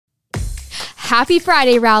Happy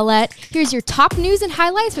Friday, Rowlett. Here's your top news and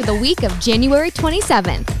highlights for the week of January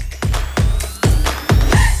 27th.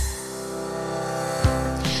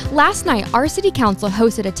 Last night, our city council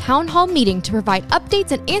hosted a town hall meeting to provide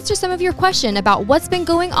updates and answer some of your questions about what's been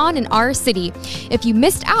going on in our city. If you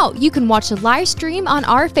missed out, you can watch the live stream on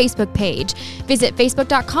our Facebook page. Visit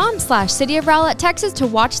facebook.com/City of Rowlett, Texas to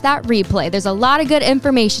watch that replay. There's a lot of good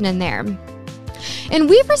information in there. And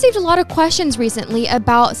we've received a lot of questions recently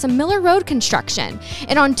about some Miller Road construction.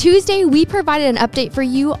 And on Tuesday, we provided an update for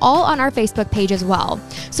you all on our Facebook page as well.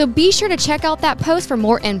 So be sure to check out that post for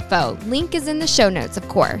more info. Link is in the show notes, of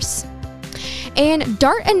course. And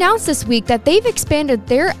DART announced this week that they've expanded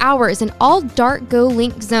their hours in all DART Go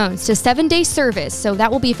Link zones to 7-day service, so that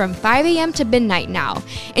will be from 5 a.m. to midnight now.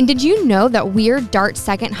 And did you know that we're DART's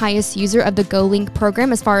second highest user of the Go Link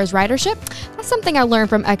program as far as ridership? That's something I learned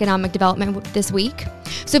from economic development this week.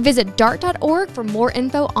 So visit dart.org for more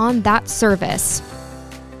info on that service.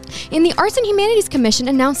 And the Arts and Humanities Commission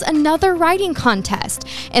announced another writing contest,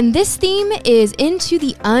 and this theme is Into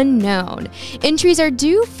the Unknown. Entries are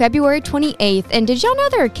due February 28th, and did y'all know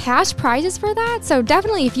there are cash prizes for that? So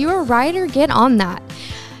definitely, if you're a writer, get on that.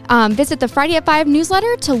 Visit the Friday at 5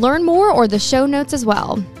 newsletter to learn more or the show notes as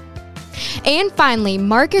well. And finally,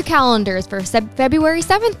 mark your calendars for February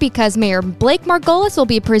 7th because Mayor Blake Margolis will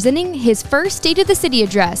be presenting his first State of the City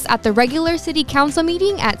address at the regular City Council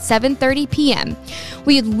meeting at 7:30 p.m.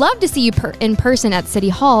 We'd love to see you in person at City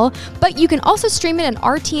Hall, but you can also stream it on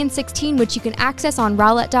RTN16, which you can access on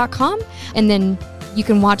Rowlett.com, and then you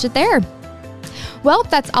can watch it there. Well,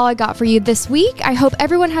 that's all I got for you this week. I hope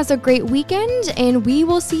everyone has a great weekend, and we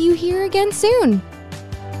will see you here again soon.